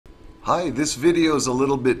Hi, this video is a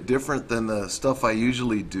little bit different than the stuff I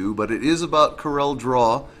usually do, but it is about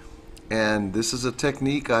CorelDraw, and this is a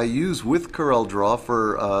technique I use with CorelDraw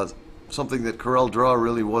for something that CorelDraw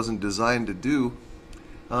really wasn't designed to do,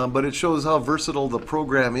 but it shows how versatile the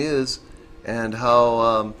program is and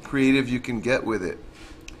how creative you can get with it.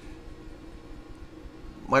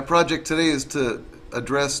 My project today is to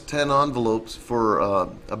address 10 envelopes for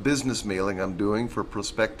a business mailing I'm doing for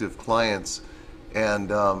prospective clients,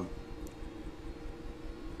 and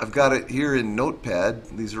I've got it here in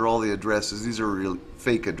Notepad. These are all the addresses. These are real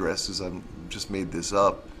fake addresses. I've just made this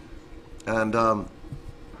up. And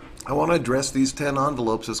I want to address these 10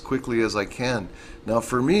 envelopes as quickly as I can. Now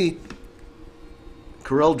for me,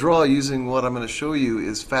 CorelDraw, using what I'm going to show you,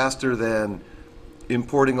 is faster than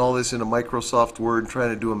importing all this into Microsoft Word, trying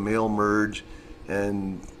to do a mail merge,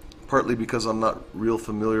 and partly because I'm not real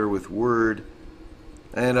familiar with Word,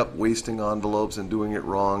 I end up wasting envelopes and doing it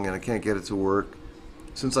wrong, and I can't get it to work.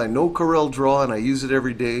 Since I know CorelDraw and I use it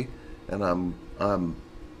every day, and I'm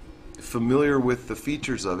familiar with the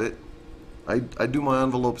features of it, I do my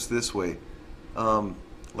envelopes this way.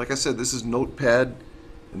 Like I said, this is Notepad,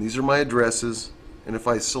 and these are my addresses. And if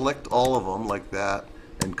I select all of them like that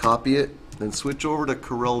and copy it, then switch over to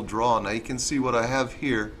CorelDraw, now you can see what I have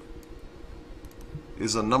here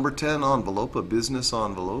is a number 10 envelope, a business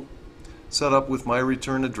envelope, set up with my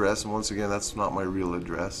return address. And once again, that's not my real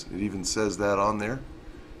address. It even says that on there.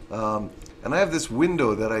 And I have this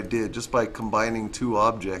window that I did just by combining two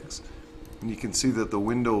objects, and you can see that the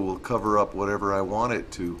window will cover up whatever I want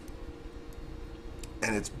it to,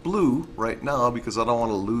 and it's blue right now because I don't want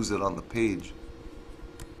to lose it on the page.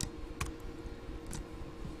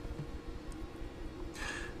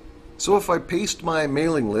 So if I paste my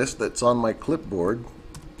mailing list that's on my clipboard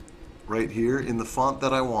right here in the font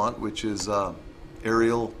that I want, which is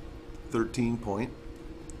Arial 13 point,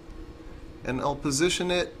 and I'll position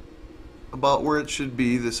it about where it should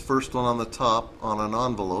be, this first one on the top, on an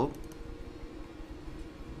envelope.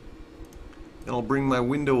 And I'll bring my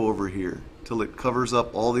window over here till it covers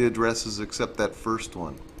up all the addresses except that first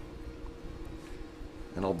one.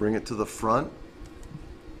 And I'll bring it to the front.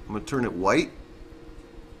 I'm going to turn it white.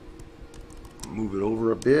 Move it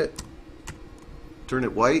over a bit. Turn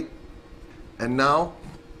it white. And now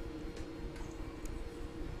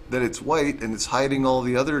that it's white and it's hiding all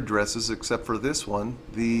the other addresses except for this one,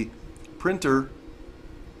 the printer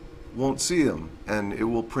won't see them, and it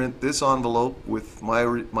will print this envelope with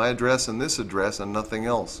my address and this address and nothing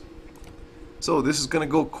else. So this is going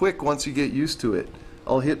to go quick once you get used to it.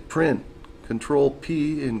 I'll hit print, Control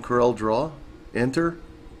P in CorelDraw, enter,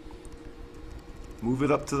 move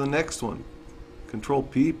it up to the next one, Control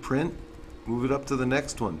P, print, move it up to the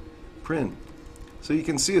next one, print. So you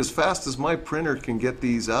can see as fast as my printer can get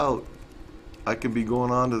these out, I can be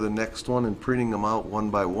going on to the next one and printing them out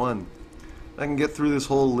one by one. I can get through this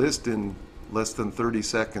whole list in less than 30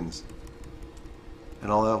 seconds,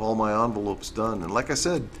 and I'll have all my envelopes done. And like I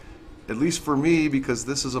said, at least for me, because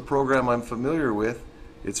this is a program I'm familiar with,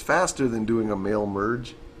 it's faster than doing a mail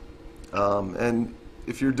merge. And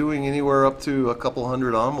if you're doing anywhere up to a couple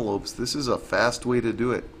hundred envelopes, this is a fast way to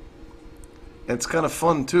do it. And it's kind of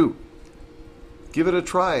fun too. Give it a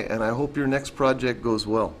try, and I hope your next project goes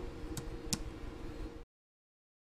well.